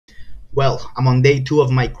Well, I'm on day 2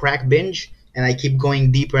 of my crack binge, and I keep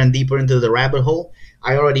going deeper and deeper into the rabbit hole.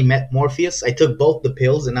 I already met Morpheus. I took both the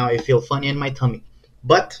pills, and now I feel funny in my tummy.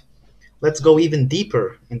 But let's go even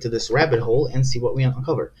deeper into this rabbit hole and see what we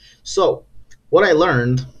uncover. So, what I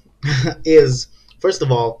learned is, first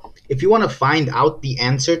of all, if you want to find out the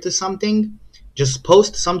answer to something, just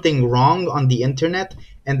post something wrong on the internet,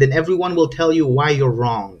 and then everyone will tell you why you're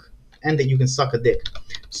wrong, and that you can suck a dick.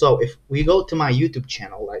 So if we go to my YouTube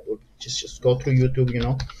channel, like just go through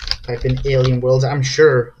YouTube, type in alien worlds. I'm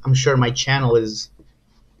sure my channel is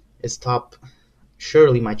top.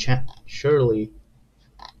 Surely my channel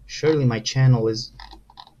is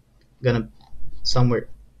gonna somewhere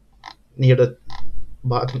near the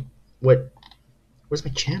bottom. Where's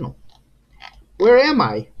my channel? Where am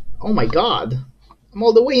I? Oh my god. I'm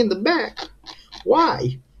all the way in the back.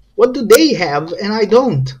 Why? What do they have and I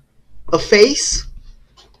don't? A face?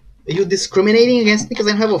 Are you discriminating against me because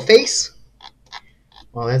I don't have a face?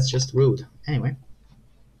 Well, that's just rude. Anyway.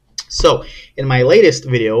 So, in my latest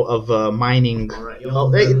video of mining... Right,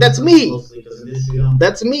 oh, hey, that's me!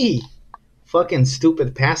 That's me! Fucking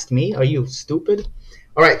stupid past me. Are you stupid?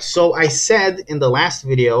 Alright, so I said in the last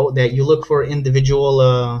video that you look for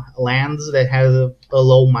individual lands that have a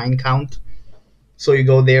low mine count. So you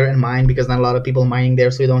go there and mine because not a lot of people mining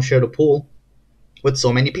there, so you don't share the pool with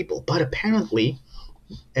so many people. But apparently,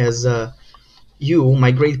 as you,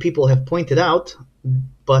 my great people, have pointed out,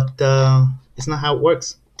 but it's not how it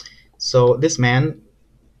works. So this man,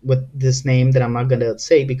 with this name that I'm not gonna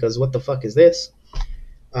say because what the fuck is this,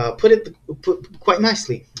 put it quite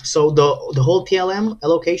nicely. So the whole TLM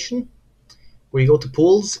allocation, where you go to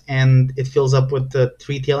pools and it fills up with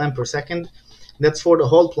 3 TLM per second, that's for the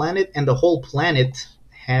whole planet, and the whole planet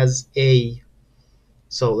has a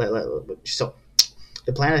so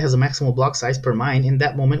the planet has a maximal block size per mine in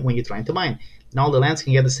that moment when you're trying to mine. And all the lands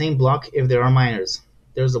can get the same block if there are miners.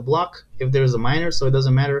 There's a block if there's a miner, so it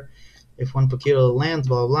doesn't matter if one peculiar lands,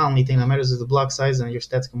 blah, blah, blah. Only thing that matters is the block size and your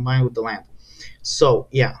stats combined with the land. So,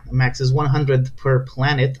 yeah, the max is 100 per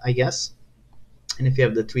planet, I guess. And if you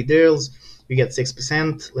have the 3 deals, you get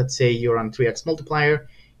 6%. Let's say you're on 3x multiplier,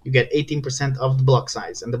 you get 18% of the block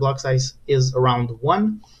size. And the block size is around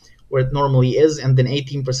 1, where it normally is. And then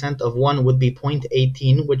 18% of 1 would be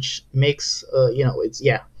 0.18, which makes,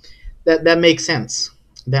 that makes sense.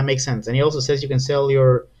 That makes sense. And he also says you can sell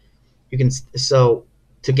so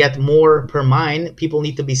to get more per mine, people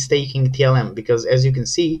need to be staking TLM, because as you can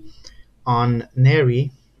see on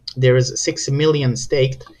Neri, there is 6 million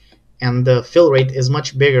staked, and the fill rate is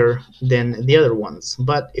much bigger than the other ones.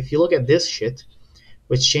 But if you look at this shit,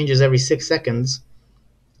 which changes every 6 seconds,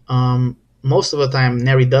 most of the time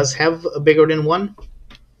Neri does have a bigger than 1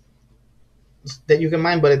 that you can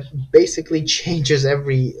mine, but it basically changes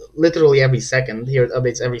literally every second. Here it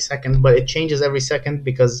updates every second, but it changes every second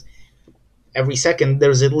because every second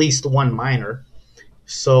there's at least 1 miner.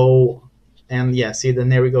 So, and yeah, see, the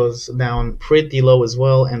Neri goes down pretty low as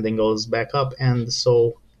well and then goes back up, and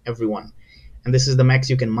so everyone. And this is the max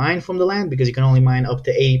you can mine from the land, because you can only mine up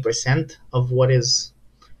to 80% of what is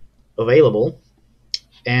available.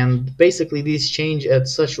 And basically these change at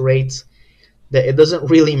such rates that it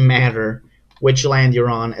doesn't really matter which land you're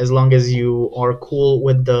on, as long as you are cool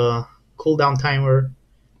with the cooldown timer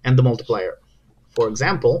and the multiplier. For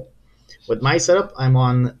example, with my setup, I'm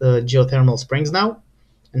on geothermal springs now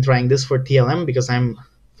and trying this for TLM because I'm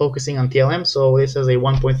focusing on TLM. So this has a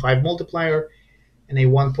 1.5 multiplier and a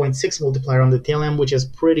 1.6 multiplier on the TLM, which is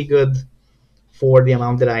pretty good for the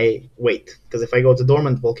amount that I wait. Because if I go to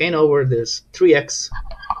dormant volcano where there's 3x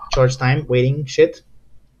charge time waiting shit,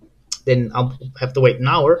 then I'll have to wait an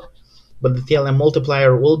hour. But the TLM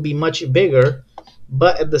multiplier will be much bigger.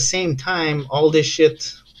 But at the same time, all this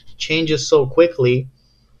shit changes so quickly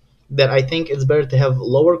that I think it's better to have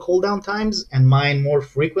lower cooldown times and mine more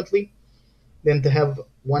frequently than to have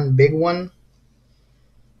one big one.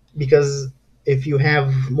 Because if you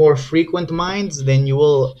have more frequent mines, then you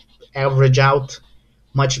will average out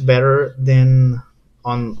much better than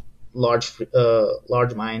on large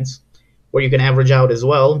mines, where you can average out as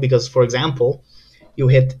well. Because, for example, you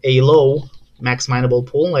hit a low max mineable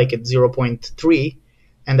pool, like at 0.3,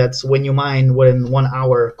 and that's when you mine within 1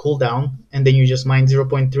 hour cooldown, and then you just mine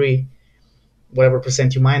 0.3, whatever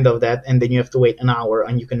percent you mined of that, and then you have to wait an hour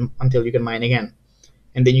until you can mine again.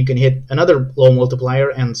 And then you can hit another low multiplier,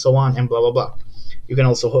 and so on, and blah, blah, blah. You can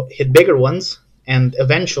also hit bigger ones, and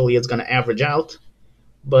eventually it's going to average out,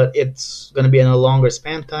 but it's going to be in a longer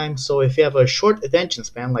span time. So if you have a short attention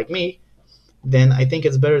span like me, then I think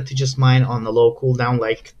it's better to just mine on the low cooldown,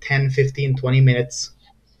 like 10, 15, 20 minutes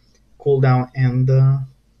cooldown, and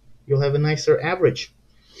you'll have a nicer average.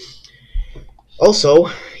 Also,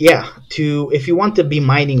 yeah, to if you want to be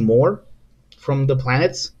mining more from the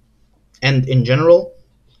planets, and in general,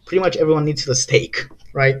 pretty much everyone needs to stake,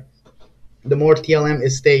 right? The more TLM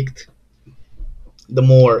is staked, the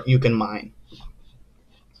more you can mine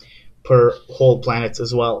per whole planets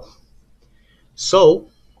as well. So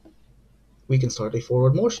we can start a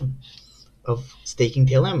forward motion of staking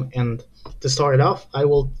TLM. And to start it off, I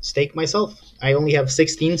will stake myself. I only have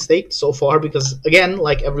 16 staked so far because, again,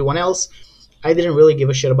 like everyone else, I didn't really give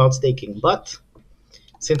a shit about staking. But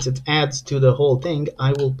since it adds to the whole thing,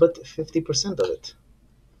 I will put 50% of it.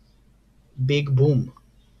 Big boom.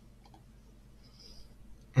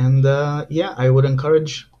 And yeah, I would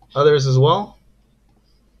encourage others as well.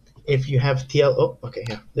 If you have TL, oh, okay,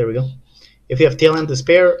 yeah, there we go. If you have TLM to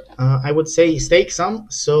spare, I would say stake some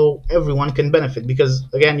so everyone can benefit. Because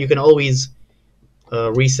again, you can always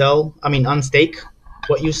resell, I mean, unstake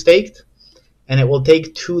what you staked, and it will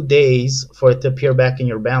take 2 days for it to appear back in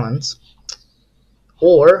your balance.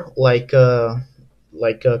 Or like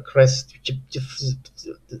Crest,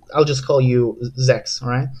 I'll just call you Zex, all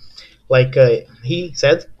right? Like he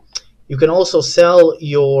said, you can also sell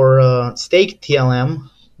your staked TLM,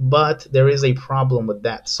 but there is a problem with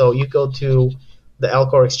that. So you go to the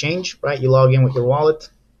Alcor exchange, right? You log in with your wallet.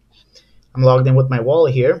 I'm logged in with my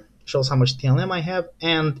wallet here. Shows how much TLM I have,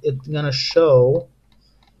 and it's gonna show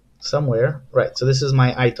somewhere, right? So this is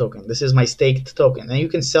my I token. This is my staked token, and you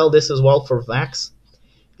can sell this as well for VAX.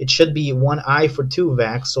 It should be 1I for 2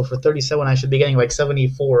 VAX. So for 37, I should be getting like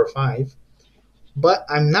 74 or 5. But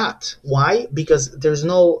I'm not. Why? Because there's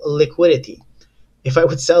no liquidity. If I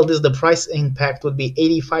would sell this, the price impact would be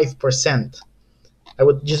 85%. I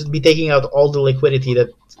would just be taking out all the liquidity that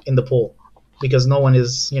in the pool because no one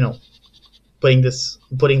is, putting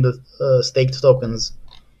the staked tokens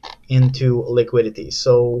into liquidity.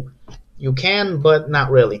 So you can, but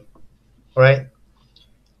not really. All right.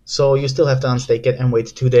 So you still have to unstake it and wait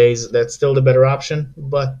 2 days. That's still the better option,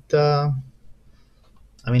 but I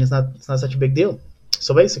mean it's not such a big deal.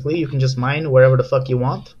 So basically, you can just mine wherever the fuck you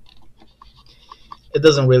want. It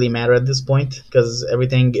doesn't really matter at this point because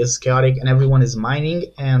everything is chaotic and everyone is mining,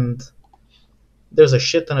 and there's a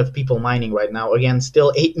shit ton of people mining right now. Again,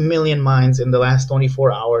 still 8 million mines in the last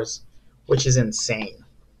 24 hours, which is insane.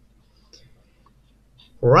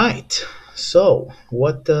 Right. So,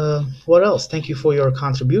 what else? Thank you for your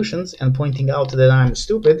contributions and pointing out that I'm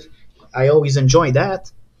stupid. I always enjoy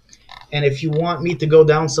that. And if you want me to go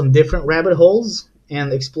down some different rabbit holes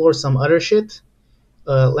and explore some other shit,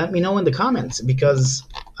 let me know in the comments because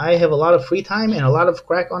I have a lot of free time and a lot of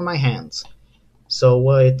crack on my hands. So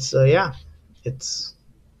it's yeah, it's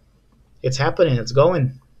it's happening. It's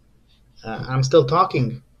going. I'm still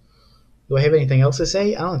talking. Do I have anything else to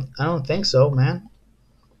say? I don't think so, man.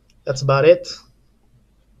 That's about it.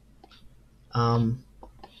 Um,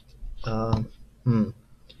 um, hmm.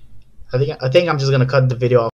 I think I'm just gonna cut the video off.